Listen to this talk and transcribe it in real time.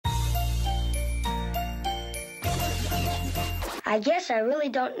I guess I really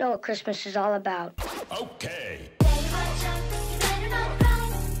don't know what Christmas is all about. Okay.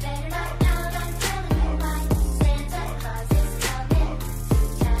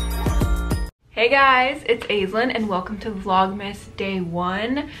 Hey guys, it's Aislinn and welcome to Vlogmas Day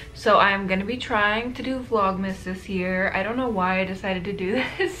 1. So I'm gonna be trying to do Vlogmas this year. I don't know why I decided to do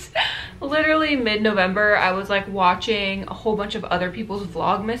this. Literally mid-November, I was like watching a whole bunch of other people's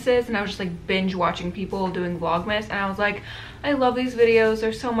Vlogmases and I was just like binge watching people doing Vlogmas and I was like, I love these videos,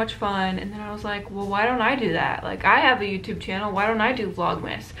 they're so much fun. And then I was like, well, why don't I do that? Like, I have a YouTube channel, why don't I do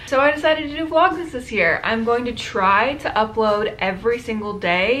Vlogmas? So I decided to do Vlogmas this year. I'm going to try to upload every single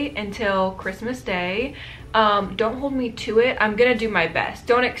day until Christmas Day. Don't hold me to it. I'm gonna do my best.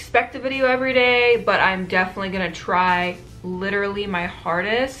 Don't expect a video every day, but I'm definitely gonna try literally my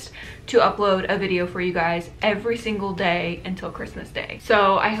hardest to upload a video for you guys every single day until Christmas Day.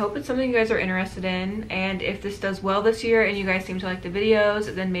 So I hope it's something you guys are interested in, and if this does well this year and you guys seem to like the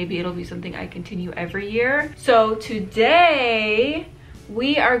videos, then maybe it'll be something I continue every year. So today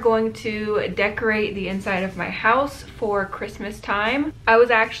we are going to decorate the inside of my house for Christmas time. I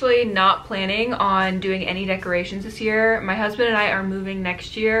was actually not planning on doing any decorations this year. My husband and I are moving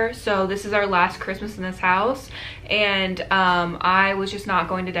next year, so this is our last Christmas in this house, and I was just not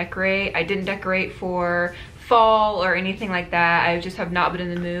going to decorate. I didn't decorate for fall or anything like that. I just have not been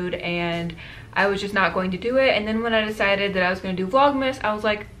in the mood and I was just not going to do it. And then when I decided that I was going to do Vlogmas, I was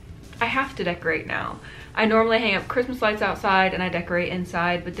like, I have to decorate now. I normally hang up Christmas lights outside and I decorate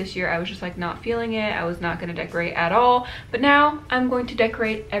inside, but this year I was just like not feeling it. I was not going to decorate at all, but now I'm going to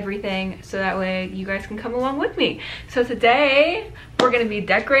decorate everything so that way you guys can come along with me. So today we're going to be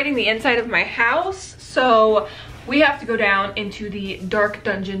decorating the inside of my house. So we have to go down into the dark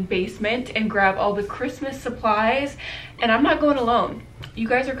dungeon basement and grab all the Christmas supplies, and I'm not going alone. You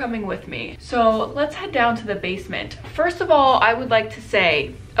guys are coming with me. So let's head down to the basement. First of all, I would like to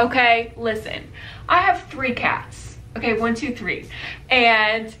say, okay, listen, I have 3 cats. Okay, 1, 2, 3.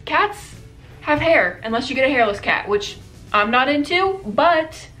 And cats have hair, unless you get a hairless cat, which I'm not into,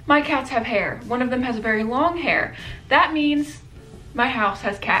 but my cats have hair. One of them has very long hair. That means my house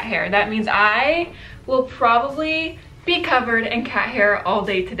has cat hair. That means I will probably be covered in cat hair all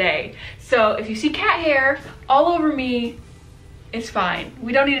day today. So if you see cat hair all over me, it's fine.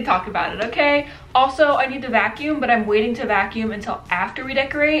 We don't need to talk about it, okay? Also, I need to vacuum, but I'm waiting to vacuum until after we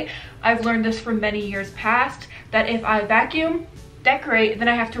decorate. I've learned this from many years past, that if I vacuum, decorate, then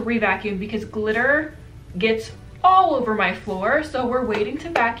I have to re-vacuum because glitter gets all over my floor. So we're waiting to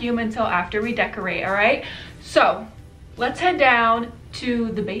vacuum until after we decorate, all right? So let's head down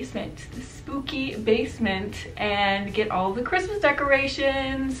to the basement, the spooky basement, and get all the Christmas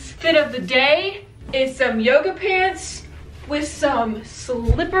decorations. Fit of the day is some yoga pants with some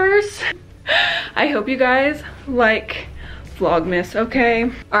slippers. I hope you guys like Vlogmas, okay?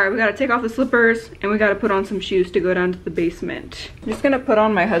 All right, we gotta take off the slippers and we gotta put on some shoes to go down to the basement. I'm just gonna put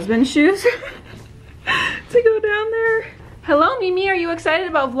on my husband's shoes to go down there. Hello, Mimi, are you excited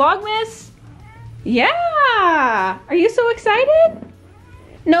about Vlogmas? Yeah, are you so excited?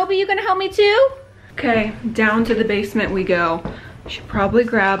 Nobi, you gonna help me too? Okay, down to the basement we go. Should probably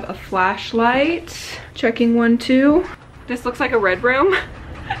grab a flashlight. Checking 1, 2. This looks like a red room.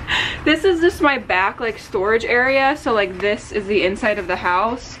 This is just my back like storage area. So like this is the inside of the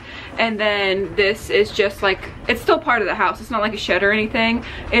house. And then this is just like, it's still part of the house. It's not like a shed or anything.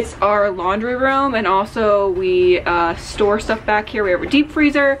 It's our laundry room, and also we store stuff back here. We have a deep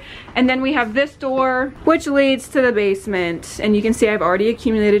freezer, and then we have this door which leads to the basement. And you can see I've already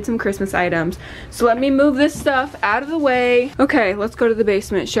accumulated some Christmas items. So let me move this stuff out of the way. Okay, let's go to the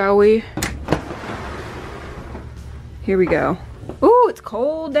basement, shall we? Here we go. Ooh, it's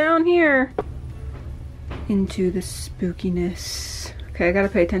cold down here. Into the spookiness. Okay, I gotta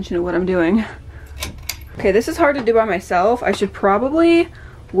pay attention to what I'm doing. Okay, this is hard to do by myself. I should probably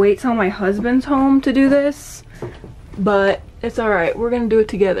wait till my husband's home to do this, but it's all right. We're gonna do it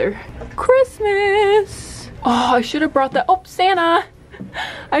together. Christmas! Oh, I should have brought the, oh, Santa!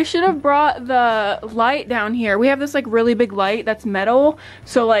 I should have brought the light down here. We have this like really big light that's metal,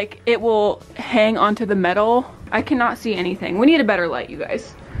 so like it will hang onto the metal. I cannot see anything. We need a better light, you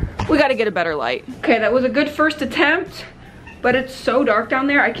guys. We gotta get a better light. Okay, that was a good first attempt, but it's so dark down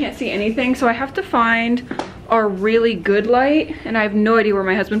there I can't see anything, so I have to find a really good light, and I have no idea where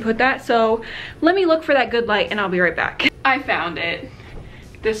my husband put that, so let me look for that good light and I'll be right back. I found it.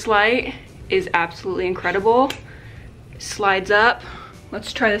 This light is absolutely incredible. Slides up.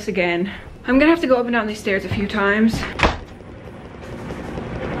 Let's try this again. I'm gonna have to go up and down these stairs a few times.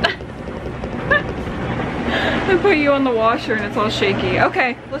 I put you on the washer and it's all shaky.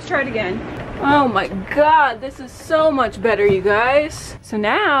 Okay, let's try it again. Oh my god, this is so much better, you guys. So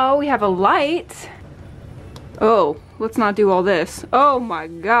now we have a light. Oh, let's not do all this. Oh my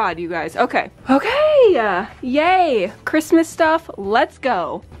god, you guys. Okay. Okay, yay. Christmas stuff, let's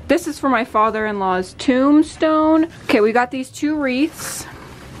go. This is for my father-in-law's tombstone. Okay, we got these 2 wreaths.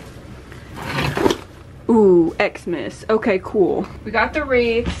 Ooh, Xmas. Okay, cool. We got the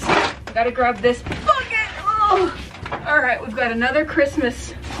wreaths. Gotta grab this bucket. Oh. All right, we've got another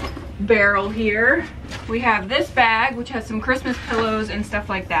Christmas barrel here. We have this bag, which has some Christmas pillows and stuff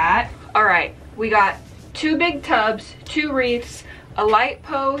like that. All right, we got 2 big tubs, 2 wreaths, a light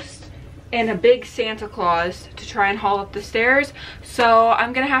post, and a big Santa Claus to try and haul up the stairs. So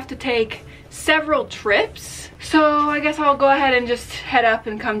I'm gonna have to take several trips. So I guess I'll go ahead and just head up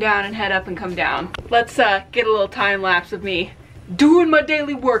and come down and head up and come down. Let's get a little time lapse of me doing my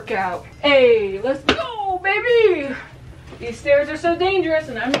daily workout. Hey, let's go, baby. These stairs are so dangerous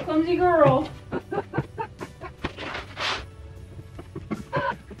and I'm a clumsy girl.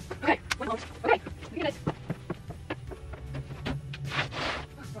 Okay, okay, we can do this.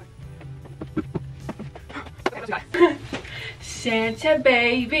 Santa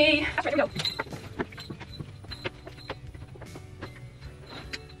baby. That's right, here we go.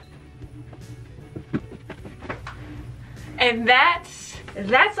 And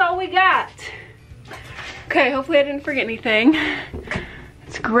that's all we got. Okay, hopefully I didn't forget anything.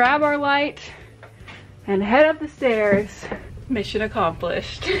 Let's grab our light and head up the stairs. Mission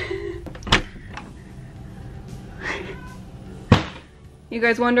accomplished. You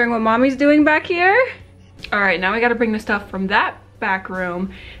guys wondering what mommy's doing back here? All right, now we gotta bring the stuff from that back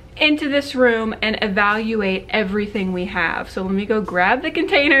room into this room and evaluate everything we have. So let me go grab the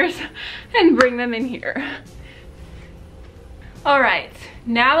containers and bring them in here. All right,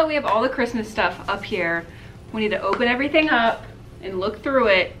 now that we have all the Christmas stuff up here, we need to open everything up and look through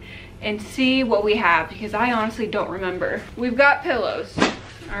it and see what we have, because I honestly don't remember. We've got pillows.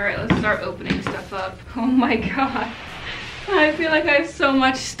 All right, let's start opening stuff up. Oh my God, I feel like I have so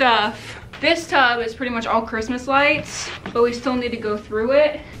much stuff. This tub is pretty much all Christmas lights, but we still need to go through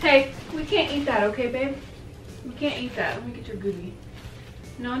it. Hey, we can't eat that, okay, babe? We can't eat that. Let me get your goodie.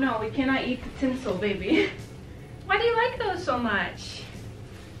 No, we cannot eat the tinsel, baby. Why do you like those so much?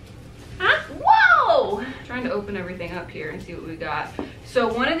 Huh? Whoa! Trying to open everything up here and see what we got.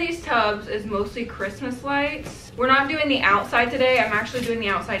 So one of these tubs is mostly Christmas lights. We're not doing the outside today. I'm actually doing the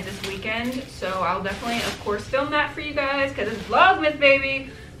outside this weekend. So I'll definitely, of course, film that for you guys because it's Vlogmas, baby.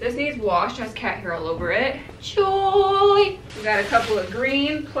 This needs washed. Has cat hair all over it. Joy! We got a couple of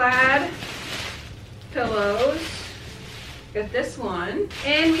green plaid pillows. Got this one,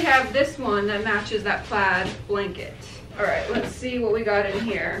 and we have this one that matches that plaid blanket. All right, let's see what we got in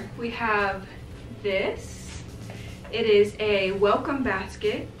here. We have this. It is a welcome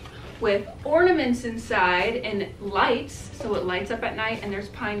basket with ornaments inside and lights, so it lights up at night, and there's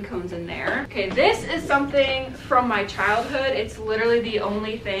pine cones in there. Okay, this is something from my childhood. It's literally the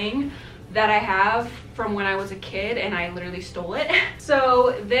only thing that I have from when I was a kid, and I literally stole it.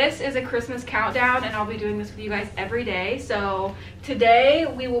 So this is a Christmas countdown, and I'll be doing this with you guys every day. So today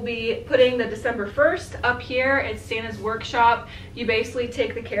we will be putting the December 1st up here. It's Santa's workshop. You basically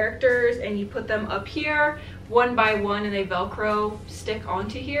take the characters and you put them up here one by one, and they Velcro stick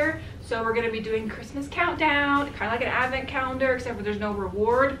onto here. So we're gonna be doing Christmas countdown, kind of like an advent calendar, except for there's no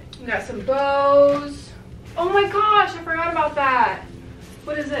reward. We got some bows. Oh my gosh, I forgot about that.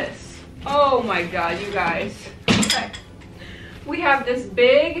 What is this? Oh my God, you guys. Okay. We have this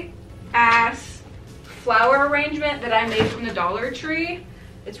big ass flower arrangement that I made from the Dollar Tree.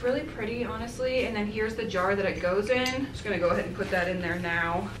 It's really pretty, honestly. And then here's the jar that it goes in. I'm just gonna go ahead and put that in there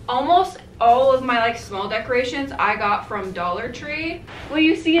now. Almost all of my like small decorations I got from Dollar Tree. What do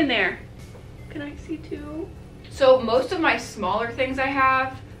you see in there? Can I see too? So most of my smaller things I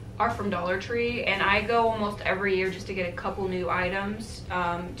have are from Dollar Tree, and I go almost every year just to get a couple new items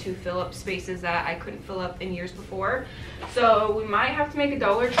to fill up spaces that I couldn't fill up in years before. So we might have to make a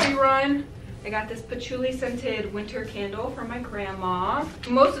Dollar Tree run. I got this patchouli scented winter candle from my grandma.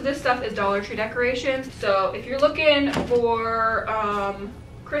 Most of this stuff is Dollar Tree decorations, so if you're looking for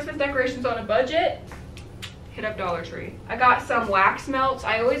Christmas decorations on a budget, hit up Dollar Tree. I got some wax melts.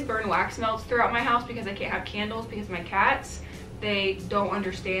 I always burn wax melts throughout my house because I can't have candles because of my cats. They don't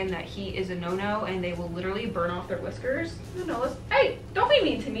understand that heat is a no-no, and they will literally burn off their whiskers. No, hey, don't be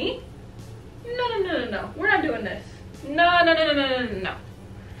mean to me. No. We're not doing this. No.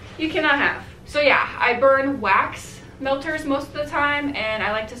 You cannot have. So yeah, I burn wax melters most of the time, and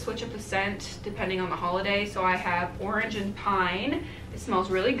I like to switch up the scent depending on the holiday. So I have orange and pine. It smells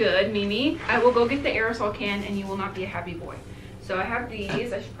really good, Mimi. I will go get the aerosol can, and you will not be a happy boy. So I have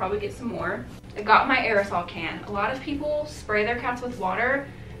these. I should probably get some more. I got my aerosol can. A lot of people spray their cats with water.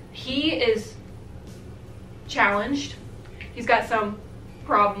 He is challenged. He's got some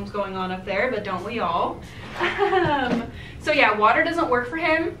problems going on up there, but don't we all? So yeah, water doesn't work for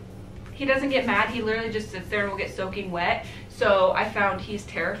him. He doesn't get mad. He literally just sits there and will get soaking wet. So I found he's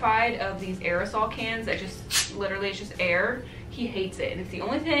terrified of these aerosol cans that just literally, it's just air. He hates it, and it's the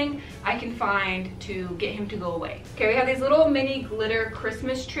only thing I can find to get him to go away. Okay, we have these little mini glitter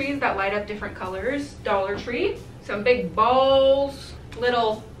Christmas trees that light up different colors. Dollar Tree. Some big balls,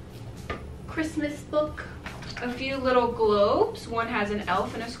 little Christmas book, a few little globes. One has an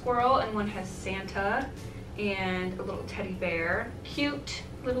elf and a squirrel, and one has Santa and a little teddy bear. Cute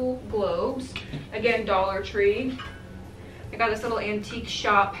little globes. Again, Dollar Tree. I got this little antique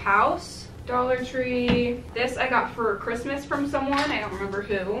shop house. Dollar Tree. This I got for Christmas from someone. I don't remember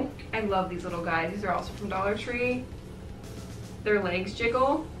who. I love these little guys. These are also from Dollar Tree. Their legs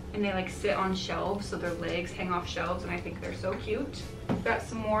jiggle and they like sit on shelves, so their legs hang off shelves, and I think they're so cute. Got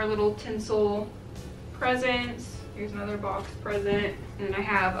some more little tinsel presents. Here's another box present. And then I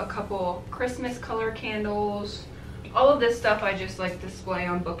have a couple Christmas color candles. All of this stuff I just like display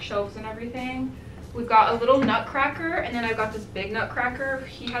on bookshelves and everything. We've got a little nutcracker, and then I've got this big nutcracker.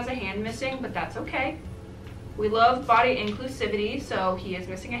 He has a hand missing, but that's okay. We love body inclusivity, so he is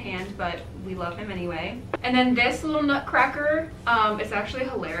missing a hand, but we love him anyway. And then this little nutcracker, it's actually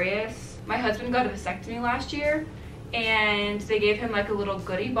hilarious. My husband got a vasectomy last year, and they gave him like a little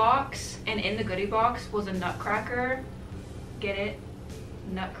goodie box, and in the goodie box was a nutcracker. Get it?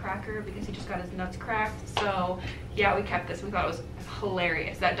 Nutcracker, because he just got his nuts cracked. So yeah, we kept this. We thought it was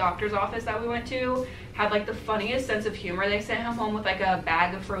hilarious. That doctor's office that we went to had like the funniest sense of humor. They sent him home with like a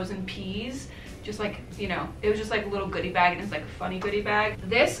bag of frozen peas, just like, you know, it was just like a little goodie bag, and it's like a funny goodie bag.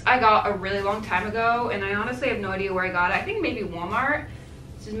 This I got a really long time ago, and I honestly have no idea where I got it. I think maybe Walmart.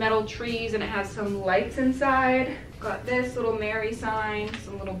 This is metal trees, and it has some lights inside. Got this little Mary sign,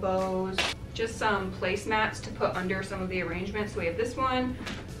 some little bows, just some placemats to put under some of the arrangements. So we have this one,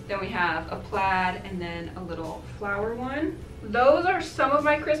 then we have a plaid, and then a little flower one. Those are some of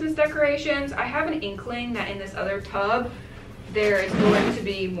my Christmas decorations. I have an inkling that in this other tub there is going to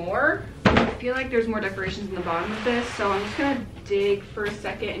be more. I feel like there's more decorations in the bottom of this, so I'm just gonna dig for a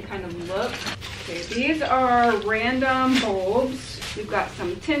second and kind of look. Okay, these are random bulbs. We've got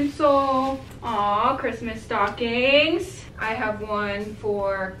some tinsel. Aw, Christmas stockings. I have one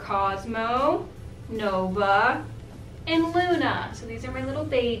for Cosmo, Nova, and Luna. So these are my little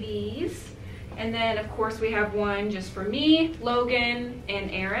babies. And then of course we have one just for me, Logan,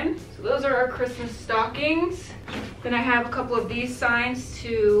 and Aaron. So those are our Christmas stockings. Then I have a couple of these signs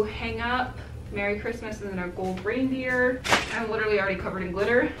to hang up. Merry Christmas, and then our gold reindeer. I'm literally already covered in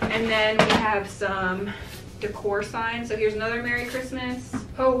glitter. And then we have some decor signs. So here's another Merry Christmas.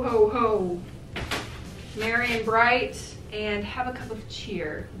 Ho, ho, ho. Merry and bright. And have a cup of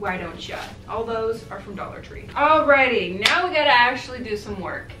cheer, why don't ya? All those are from Dollar Tree. Alrighty, now we gotta actually do some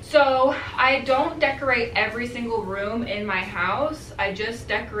work. So I don't decorate every single room in my house. I just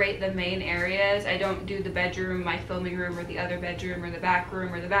decorate the main areas. I don't do the bedroom, my filming room, or the other bedroom, or the back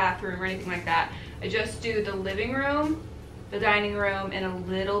room, or the bathroom, or anything like that. I just do the living room, the dining room, and a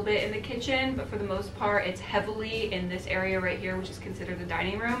little bit in the kitchen, but for the most part it's heavily in this area right here, which is considered the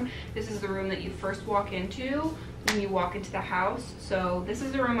dining room. This is the room that you first walk into when you walk into the house. So this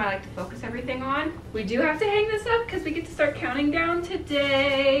is the room I like to focus everything on. We do have to hang this up because we get to start counting down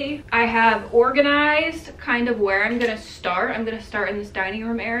today. I have organized kind of where I'm gonna start. I'm gonna start in this dining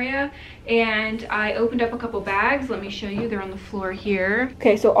room area, and I opened up a couple bags. Let me show you, they're on the floor here.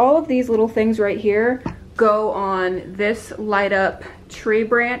 Okay, so all of these little things right here go on this light up tree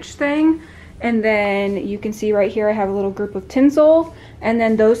branch thing. And then you can see right here I have a little group of tinsel, and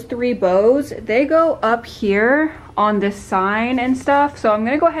then those 3 bows, they go up here on this sign and stuff. So I'm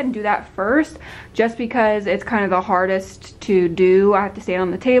gonna go ahead and do that first, just because it's kind of the hardest to do. I have to stand on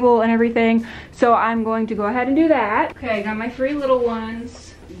the table and everything, so I'm going to go ahead and do that. Okay, I got my 3 little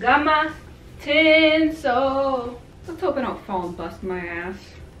ones, got my tinsel. Let's hope I don't fall and bust my ass.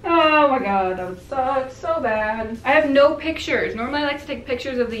 Oh my god, that would suck so bad. I have no pictures. Normally I like to take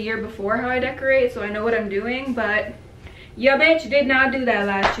pictures of the year before how I decorate, so I know what I'm doing, but yeah, bitch did not do that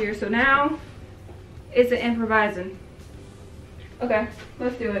last year, so now it's an improvising. Okay,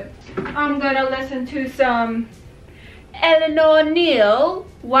 let's do it. I'm gonna listen to some Eleanor Neal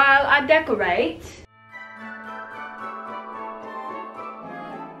while I decorate.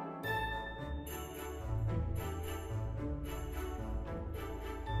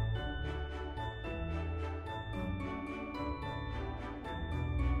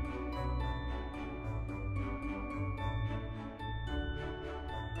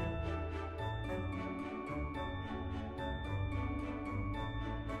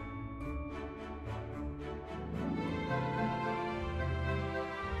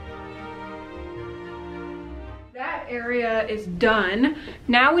 area is done.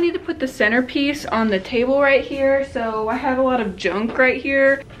 Now we need to put the centerpiece on the table right here. So I have a lot of junk right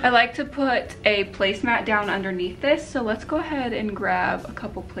here. I like to put a placemat down underneath this. So let's go ahead and grab a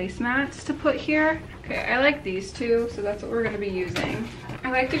couple placemats to put here. Okay, I like these two, so that's what we're gonna be using.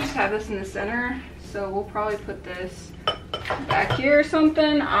 I like to just have this in the center. So we'll probably put this back here or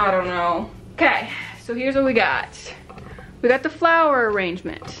something. I don't know. Okay, so here's what we got. We got the flower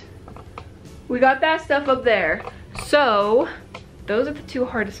arrangement. We got that stuff up there. So those are the two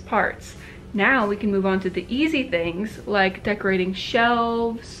hardest parts. Now we can move on to the easy things like decorating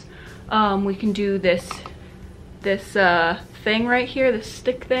shelves. We can do this thing right here, this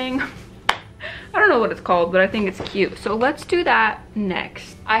stick thing. I don't know what it's called, but I think it's cute. So let's do that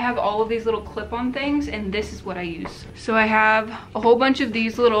next. I have all of these little clip-on things, and this is what I use. So I have a whole bunch of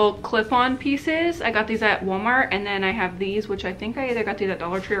these little clip-on pieces. I got these at Walmart, and then I have these, which I think I either got these at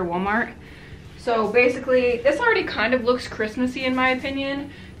Dollar Tree or Walmart. So basically, this already kind of looks Christmassy in my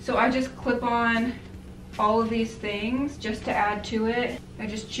opinion. So I just clip on all of these things just to add to it. I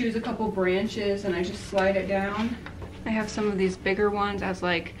just choose a couple branches and I just slide it down. I have some of these bigger ones as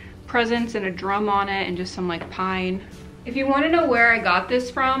like presents and a drum on it and just some like pine. If you want to know where I got this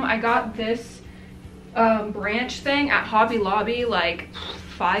from, I got this branch thing at Hobby Lobby like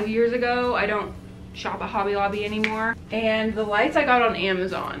 5 years ago. I don't shop at Hobby Lobby anymore. And the lights I got on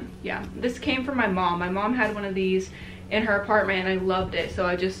Amazon. Yeah, this came from my mom. My mom had one of these in her apartment and I loved it, so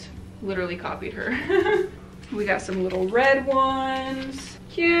I just literally copied her. We got some little red ones.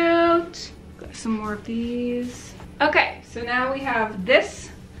 Cute. Got some more of these. Okay, so now we have this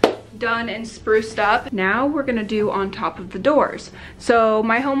done and spruced up. Now we're gonna do on top of the doors. So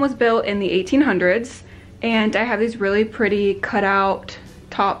my home was built in the 1800s and I have these really pretty cutout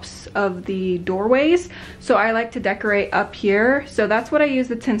tops of the doorways, so I like to decorate up here. So that's what I use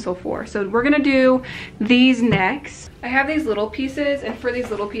the tinsel for. So we're gonna do these next. I have these little pieces, and for these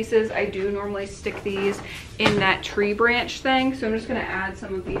little pieces I do normally stick these in that tree branch thing, so I'm just gonna add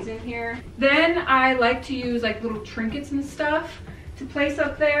some of these in here. Then I like to use like little trinkets and stuff to place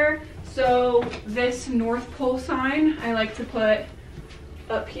up there. So this North Pole sign I like to put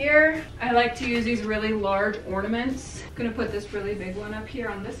up here. I like to use these really large ornaments. I'm gonna put this really big one up here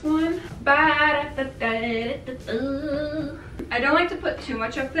on this one. I don't like to put too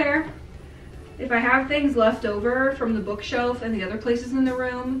much up there. If I have things left over from the bookshelf and the other places in the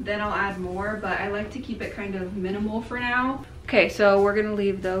room, then I'll add more, but I like to keep it kind of minimal for now. Okay, so we're gonna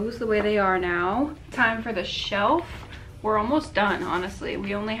leave those the way they are now. Time for the shelf. We're almost done, honestly.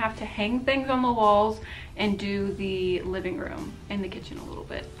 We only have to hang things on the walls and do the living room and the kitchen a little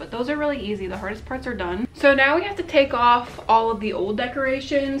bit. But those are really easy. The hardest parts are done. So now we have to take off all of the old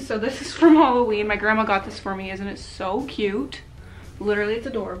decorations. So this is from Halloween. My grandma got this for me. Isn't it so cute? Literally, it's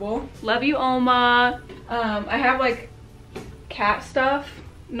adorable. Love you, Oma. I have like cat stuff.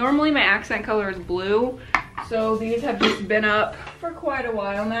 Normally my accent color is blue. So these have just been up for quite a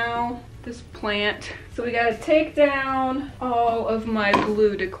while now. This plant. So we gotta take down all of my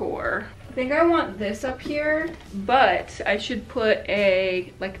blue decor. I think I want this up here, but I should put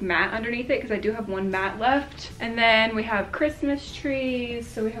a like mat underneath it because I do have one mat left. And then we have Christmas trees.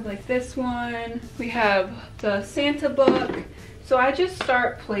 So we have like this one. We have the Santa book. So I just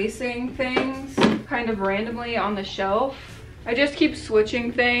start placing things kind of randomly on the shelf. I just keep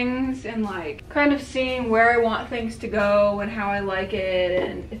switching things and like kind of seeing where I want things to go and how I like it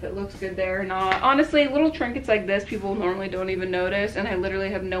and if it looks good there or not. Honestly, little trinkets like this people normally don't even notice, and I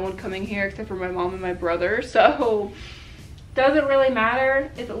literally have no one coming here except for my mom and my brother, so doesn't really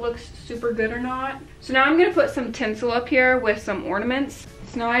matter if it looks super good or not. So now I'm gonna put some tinsel up here with some ornaments.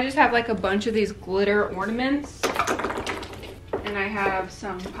 So now I just have like a bunch of these glitter ornaments, and I have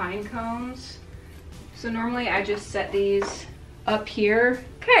some pine cones. So normally I just set these up here.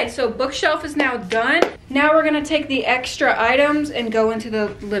 Okay, so bookshelf is now done. Now we're gonna take the extra items and go into the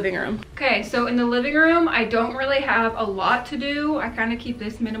living room. Okay, so in the living room, I don't really have a lot to do. I kind of keep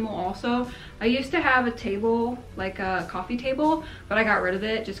this minimal also. I used to have a table, like a coffee table, but I got rid of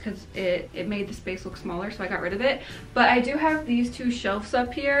it just because it made the space look smaller, so I got rid of it. But I do have these two shelves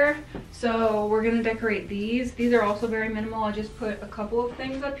up here, so we're gonna decorate these. These are also very minimal. I just put a couple of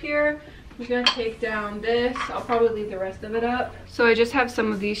things up here. I'm gonna take down this. I'll probably leave the rest of it up. So I just have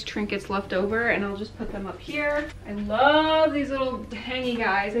some of these trinkets left over and I'll just put them up here. I love these little hangy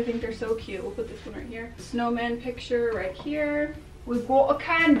guys. I think they're so cute. We'll put this one right here. Snowman picture right here. We've got a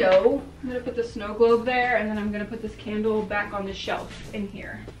candle. I'm gonna put the snow globe there, and then I'm gonna put this candle back on the shelf in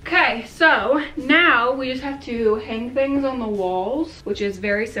here. Okay, so now we just have to hang things on the walls, which is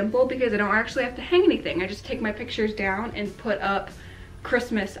very simple because I don't actually have to hang anything. I just take my pictures down and put up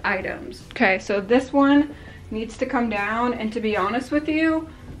Christmas items. Okay, so this one needs to come down, and to be honest with you,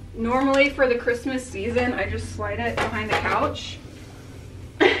 normally for the Christmas season, I just slide it behind the couch.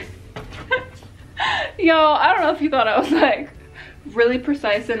 Yo, I don't know if you thought I was like really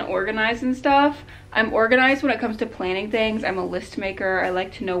precise and organized and stuff. I'm organized when it comes to planning things. I'm a list maker. I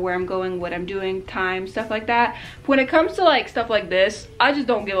like to know where I'm going, what I'm doing, time, stuff like that. But when it comes to like stuff like this, I just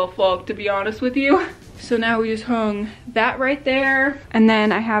don't give a fuck, to be honest with you. So now we just hung that right there. And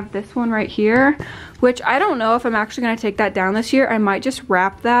then I have this one right here, which I don't know if I'm actually gonna take that down this year. I might just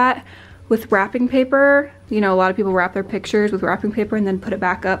wrap that with wrapping paper. You know, a lot of people wrap their pictures with wrapping paper and then put it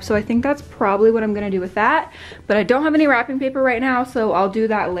back up. So I think that's probably what I'm gonna do with that. But I don't have any wrapping paper right now, so I'll do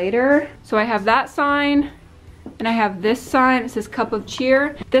that later. So I have that sign, and I have this sign. It says Cup of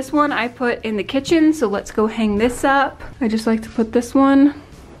Cheer. This one I put in the kitchen, so let's go hang this up. I just like to put this one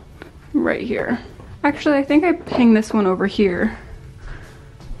right here. Actually, I think I hang this one over here.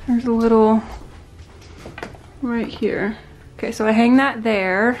 There's a little right here. Okay, so I hang that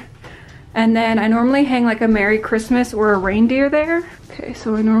there. And then I normally hang like a Merry Christmas or a reindeer there. Okay,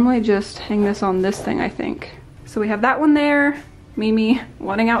 so I normally just hang this on this thing, I think. So we have that one there, Mimi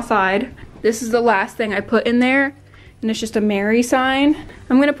wanting outside. This is the last thing I put in there, and it's just a Merry sign.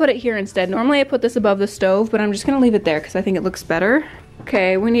 I'm gonna put it here instead. Normally I put this above the stove, but I'm just gonna leave it there because I think it looks better.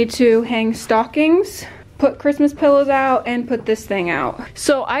 Okay, we need to hang stockings, put Christmas pillows out, and put this thing out.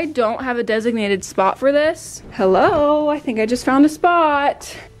 So I don't have a designated spot for this. Hello, I think I just found a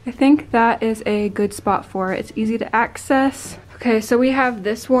spot. I think that is a good spot for it. It's easy to access. Okay, so we have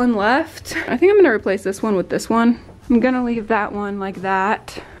this one left. I think I'm gonna replace this one with this one. I'm gonna leave that one like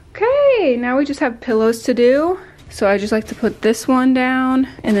that. Okay, now we just have pillows to do. So I just like to put this one down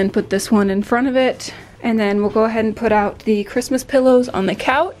and then put this one in front of it. And then we'll go ahead and put out the Christmas pillows on the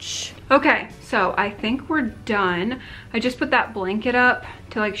couch. Okay, so I think we're done. I just put that blanket up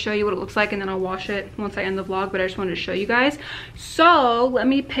to like show you what it looks like, and then I'll wash it once I end the vlog, but I just wanted to show you guys. So let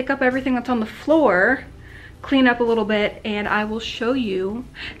me pick up everything that's on the floor, clean up a little bit, and I will show you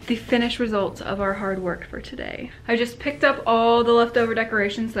the finished results of our hard work for today. I just picked up all the leftover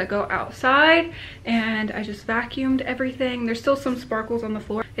decorations that go outside, and I just vacuumed everything. There's still some sparkles on the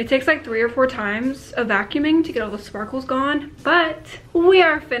floor. It takes like 3 or 4 times of vacuuming to get all the sparkles gone, but we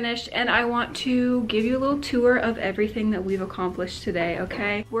are finished, and I want to give you a little tour of everything that we've accomplished today,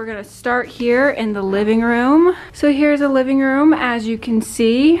 okay? We're gonna start here in the living room. So here's a living room. As you can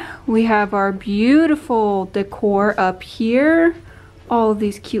see, we have our beautiful decor up here, all of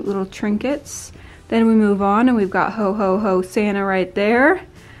these cute little trinkets. Then we move on and we've got ho ho ho Santa right there.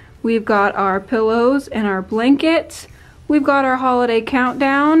 We've got our pillows and our blankets. We've got our holiday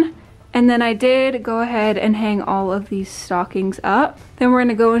countdown, and then I did go ahead and hang all of these stockings up. Then we're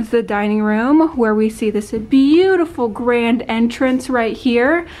gonna go into the dining room where we see this beautiful grand entrance right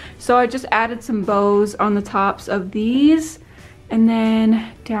here. So I just added some bows on the tops of these. And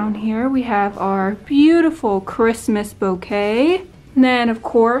then down here we have our beautiful Christmas bouquet. And then of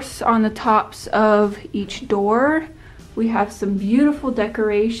course on the tops of each door we have some beautiful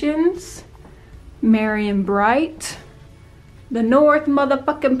decorations. Merry and bright. The North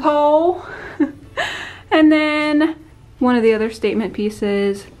motherfucking Pole. And then one of the other statement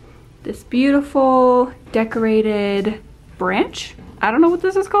pieces, this beautiful decorated branch. I don't know what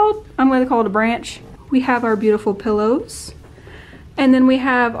this is called. I'm going to call it a branch. We have our beautiful pillows. And then we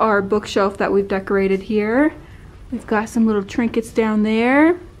have our bookshelf that we've decorated here. We've got some little trinkets down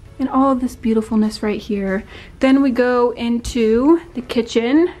there and all of this beautifulness right here. Then we go into the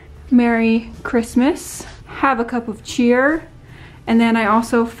kitchen. Merry Christmas. Have a cup of cheer. And then I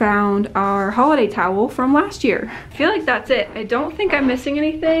also found our holiday towel from last year. I feel like that's it. I don't think I'm missing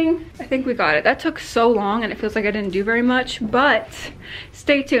anything. I think we got it. That took so long and it feels like I didn't do very much, but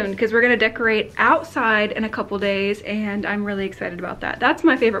stay tuned because we're gonna decorate outside in a couple days and I'm really excited about that. That's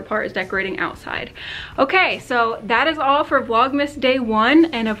my favorite part, is decorating outside. Okay, so that is all for Vlogmas day 1,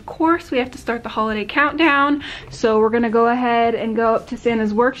 and of course we have to start the holiday countdown. So we're gonna go ahead and go up to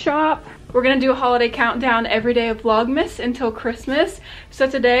Santa's workshop. We're gonna do a holiday countdown every day of Vlogmas until Christmas. So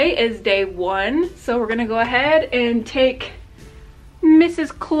today is day 1. So we're gonna go ahead and take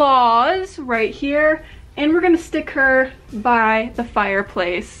Mrs. Claus right here and we're gonna stick her by the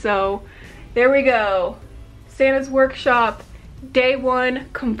fireplace. So there we go. Santa's workshop, day 1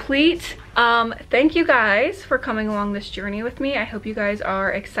 complete. Thank you guys for coming along this journey with me. I hope you guys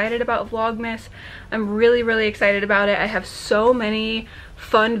are excited about Vlogmas. I'm really excited about it. I have so many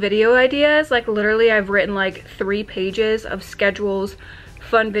fun video ideas. Like literally I've written like 3 pages of schedules,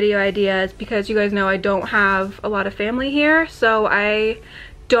 fun video ideas, because you guys know I don't have a lot of family here, so I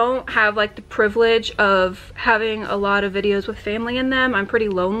don't have like the privilege of having a lot of videos with family in them. I'm pretty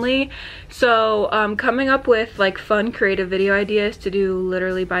lonely, so coming up with like fun creative video ideas to do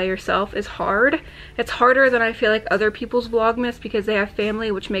literally by yourself is hard. It's harder than I feel like other people's Vlogmas because they have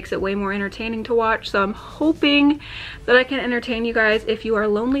family, which makes it way more entertaining to watch. So I'm hoping that I can entertain you guys if you are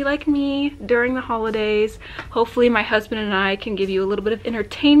lonely like me during the holidays. Hopefully my husband and I can give you a little bit of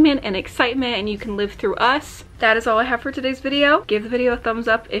entertainment and excitement and you can live through us. That is all I have for today's video. Give the video a thumbs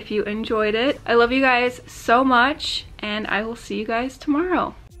up if you enjoyed it. I love you guys so much and I will see you guys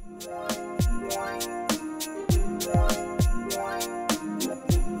tomorrow.